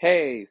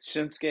 hey,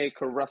 Shinsuke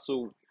could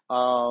wrestle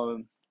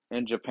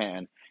in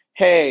Japan.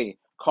 Hey,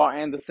 Carl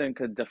Anderson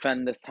could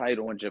defend this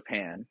title in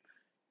Japan,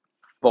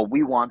 but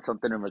we want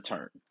something in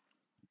return.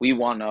 We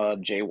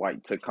want Jay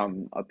White to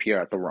come appear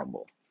at the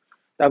Rumble.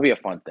 That'd be a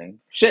fun thing.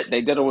 Shit,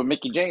 they did it with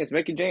Mickey James.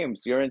 Mickey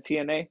James, you're in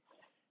TNA.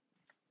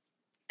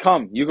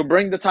 Come, you can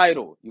bring the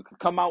title. You can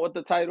come out with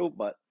the title,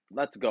 but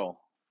let's go.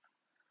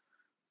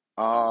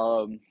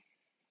 Um,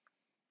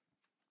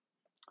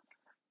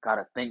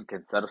 gotta think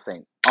instead of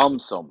saying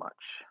so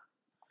much.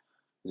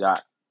 You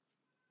got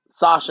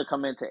Sasha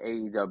come into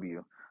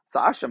AEW.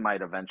 Sasha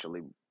might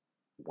eventually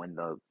win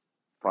the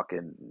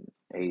fucking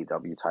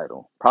AEW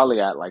title. Probably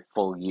at like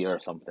full year or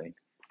something.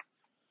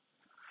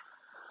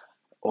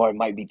 Or it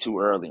might be too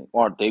early.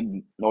 Or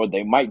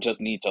they might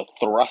just need to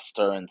thrust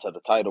her into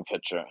the title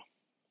picture.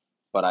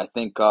 But I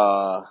think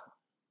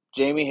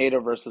Jamie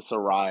Hayter versus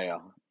Saraya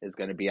is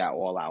gonna be at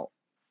All Out.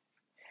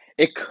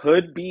 It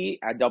could be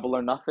at Double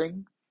or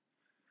Nothing.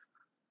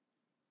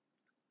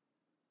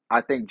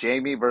 I think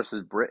Jamie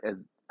versus Britt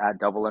is at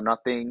Double or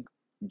Nothing.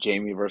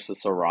 Jamie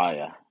versus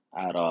Saraya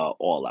at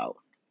All Out.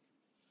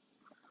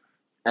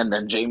 And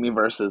then Jamie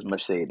versus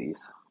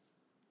Mercedes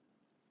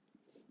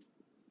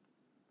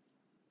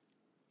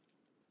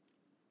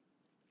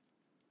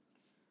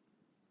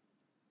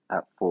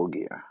at Full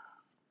Gear.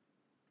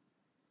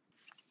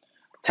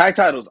 Tag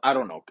titles, I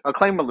don't know.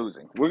 Acclaim or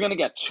losing. We're gonna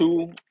get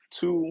two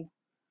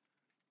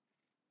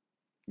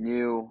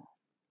new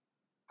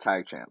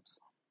tag champs.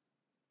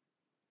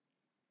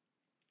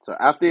 So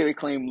after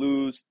Acclaim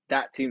lose,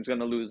 that team's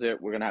gonna lose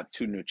it. We're gonna have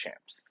 2 new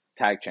champs,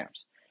 tag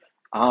champs.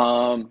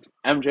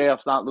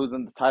 MJF's not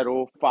losing the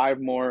title. 5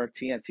 more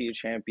TNT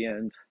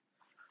champions.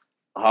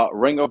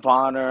 Ring of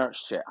Honor.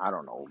 Shit, I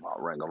don't know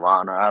about Ring of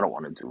Honor. I don't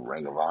want to do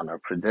Ring of Honor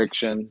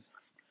predictions.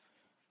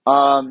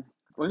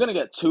 We're gonna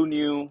get 2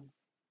 new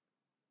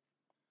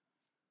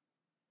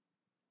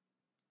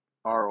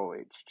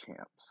ROH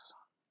champs.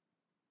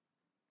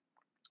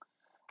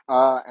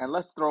 And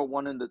let's throw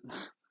one in the.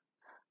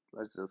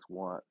 Let's just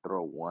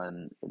throw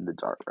one in the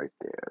dark right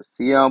there.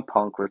 CM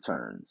Punk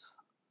returns.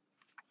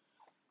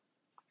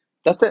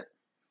 That's it.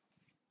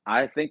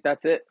 I think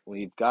that's it.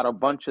 We've got a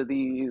bunch of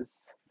these.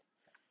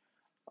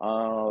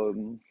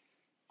 Um,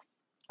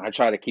 I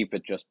try to keep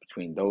it just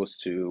between those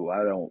two.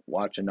 I don't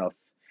watch enough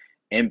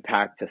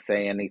Impact to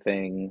say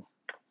anything.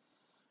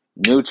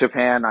 New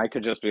Japan, I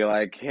could just be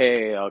like,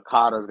 hey,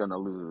 Okada's gonna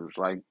lose.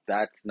 Like,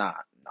 that's not,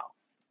 no.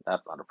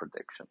 That's not a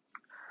prediction.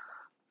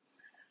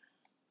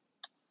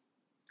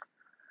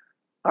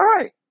 All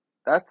right.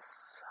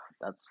 That's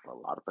that's a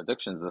lot of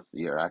predictions this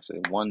year,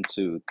 actually. 1,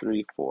 2,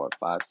 3, 4,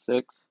 5,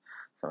 6,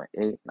 7,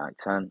 8, 9,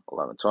 10,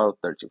 11, 12,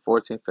 13,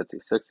 14,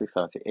 15, 16,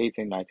 17,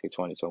 18, 19,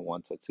 20,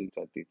 21, 22,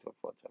 23,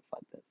 24, 25,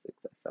 26,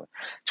 27.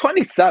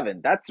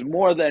 27. That's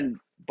more than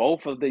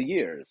both of the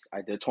years.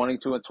 I did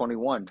 22 and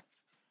 21.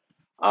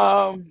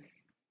 Um,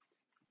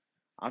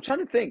 I'm trying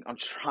to think. I'm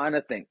trying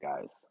to think,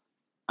 guys.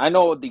 I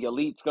know the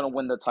Elite's gonna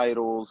win the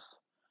titles.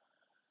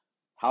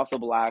 House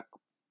of Black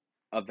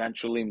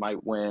eventually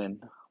might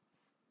win.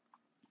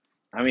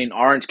 I mean,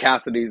 Orange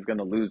Cassidy is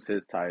gonna lose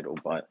his title,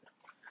 but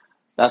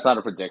that's not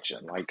a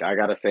prediction. Like I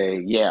gotta say,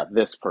 yeah,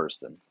 this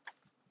person.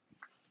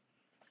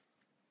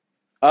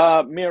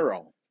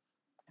 Miro.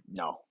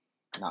 No,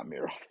 not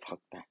Miro. Fuck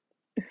that.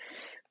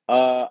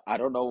 I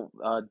don't know.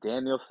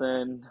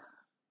 Danielson.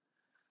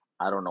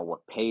 I don't know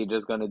what Paige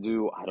is gonna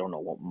do. I don't know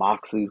what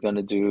Moxley's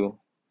gonna do.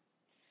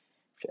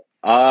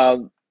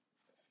 Um,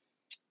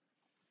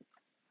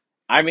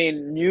 I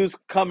mean, news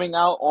coming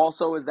out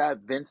also is that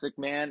Vince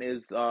McMahon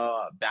is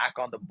back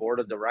on the board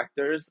of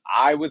directors.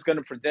 I was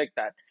gonna predict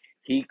that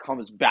he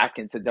comes back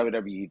into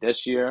WWE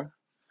this year.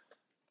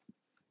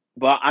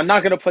 But I'm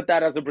not gonna put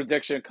that as a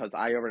prediction because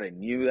I already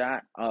knew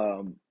that.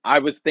 I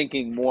was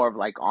thinking more of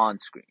like on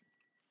screen.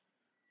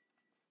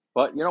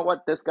 But you know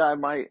what? This guy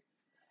might,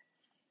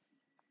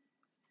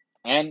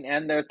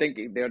 and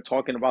they're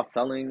talking about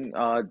selling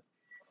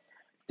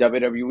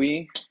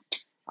WWE.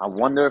 I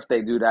wonder if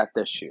they do that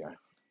this year.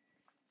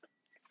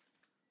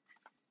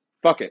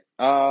 Fuck it.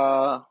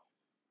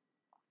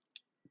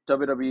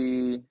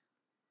 WWE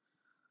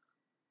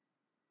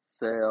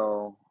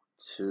sale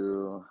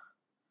to.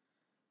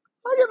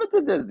 I give it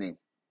to Disney.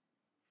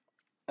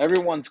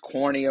 Everyone's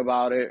corny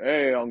about it.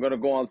 Hey, I'm gonna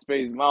go on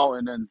Space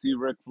Mountain and see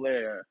Ric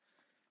Flair.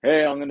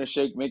 Hey, I'm gonna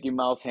shake Mickey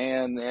Mouse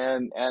hand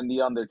and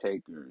the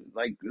Undertaker.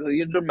 Like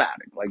you're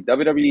dramatic. Like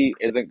WWE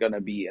isn't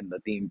gonna be in the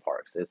theme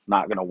parks. It's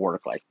not gonna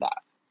work like that.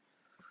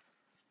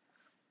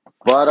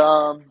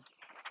 But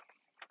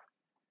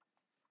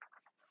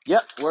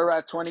yep, we're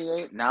at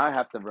 28. Now I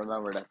have to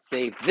remember to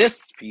save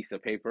this piece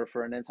of paper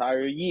for an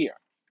entire year.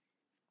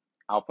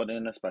 I'll put it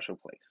in a special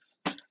place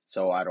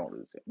so I don't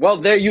lose it.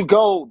 Well, there you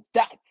go.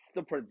 That's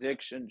the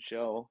prediction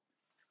show.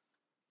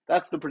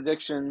 That's the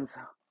predictions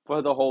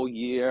for the whole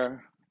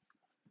year.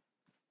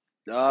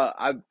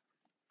 I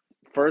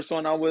first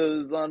one I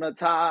was on a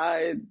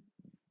tie.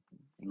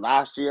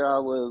 Last year I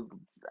was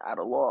at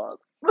a loss,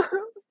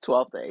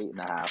 12 to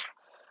 8.5.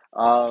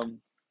 Um,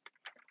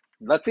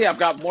 let's see. I've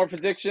got more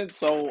predictions,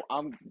 so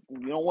I'm.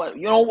 You know what?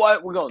 You know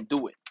what? We're gonna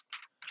do it.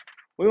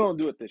 We're gonna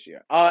do it this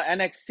year.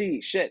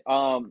 NXT. Shit.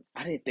 I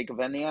didn't think of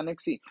any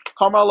NXT.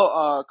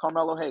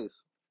 Carmelo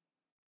Hayes.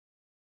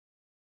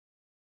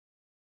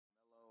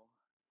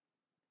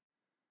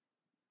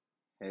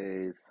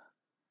 Hayes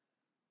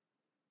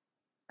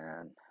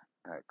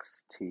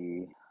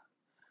NXT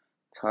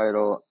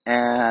title,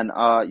 and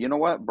you know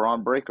what?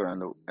 Braun Breaker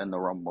in the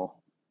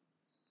Rumble.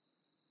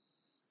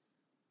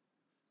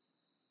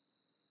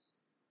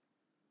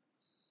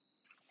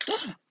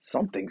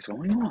 Something's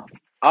going on.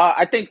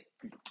 I think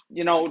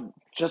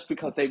just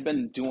because they've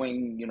been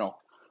doing,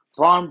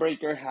 Braun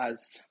Breaker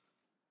has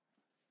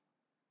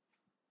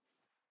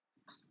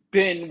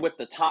been with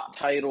the top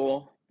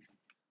title.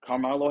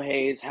 Carmelo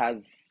Hayes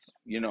has,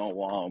 you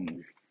know, um,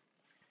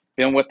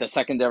 been with the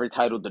secondary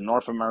title, the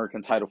North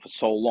American title for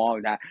so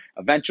long that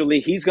eventually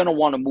he's gonna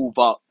want to move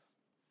up.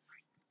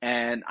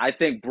 And I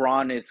think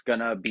Braun is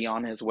gonna be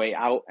on his way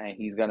out, and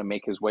he's gonna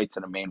make his way to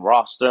the main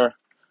roster.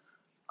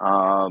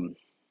 Um,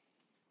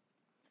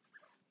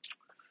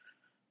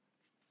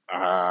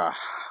 uh,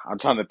 I'm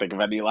trying to think of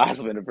any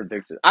last minute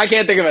predictions. I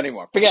can't think of any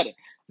more. Forget it.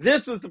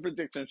 This was the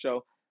prediction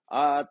show.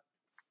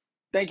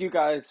 Thank you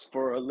guys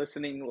for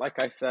listening.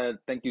 Like I said,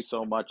 thank you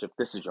so much. If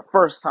this is your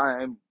first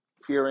time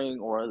hearing,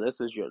 or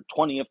this is your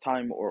 20th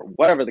time, or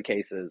whatever the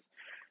case is,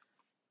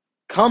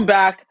 come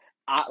back.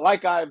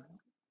 Like I've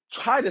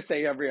tried to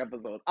say every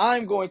episode,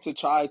 I'm going to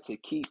try to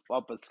keep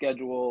up a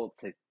schedule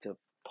to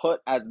put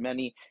as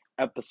many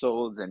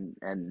episodes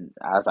and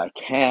as I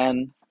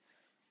can.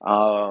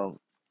 Um,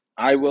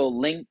 I will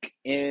link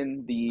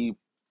in the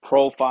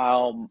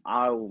profile.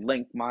 I'll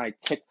link my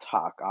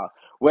TikTok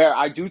where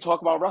I do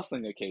talk about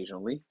wrestling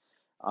occasionally,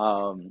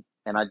 and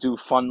I do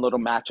fun little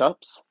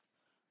matchups.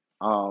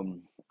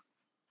 Um,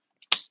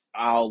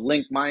 I'll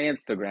link my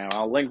Instagram.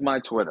 I'll link my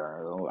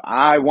Twitter.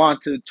 I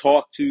want to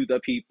talk to the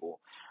people.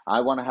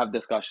 I want to have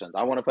discussions.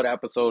 I want to put an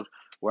episode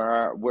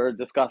where we're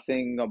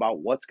discussing about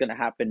what's going to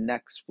happen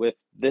next with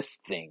this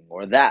thing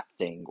or that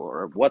thing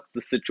or what's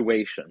the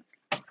situation.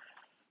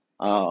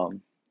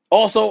 Um,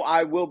 Also,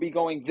 I will be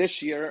going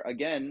this year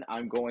again.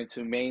 I'm going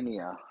to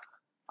Mania.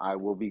 I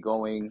will be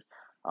going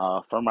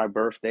for my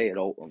birthday.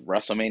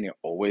 WrestleMania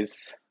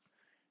always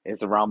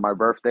is around my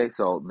birthday.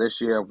 So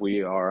this year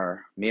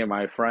me and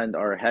my friend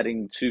are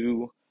heading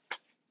to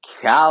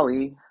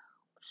Cali.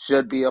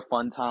 Should be a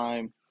fun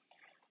time.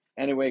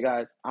 Anyway,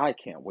 guys, I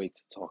can't wait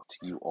to talk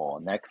to you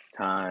all next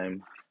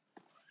time.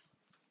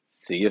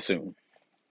 See you soon.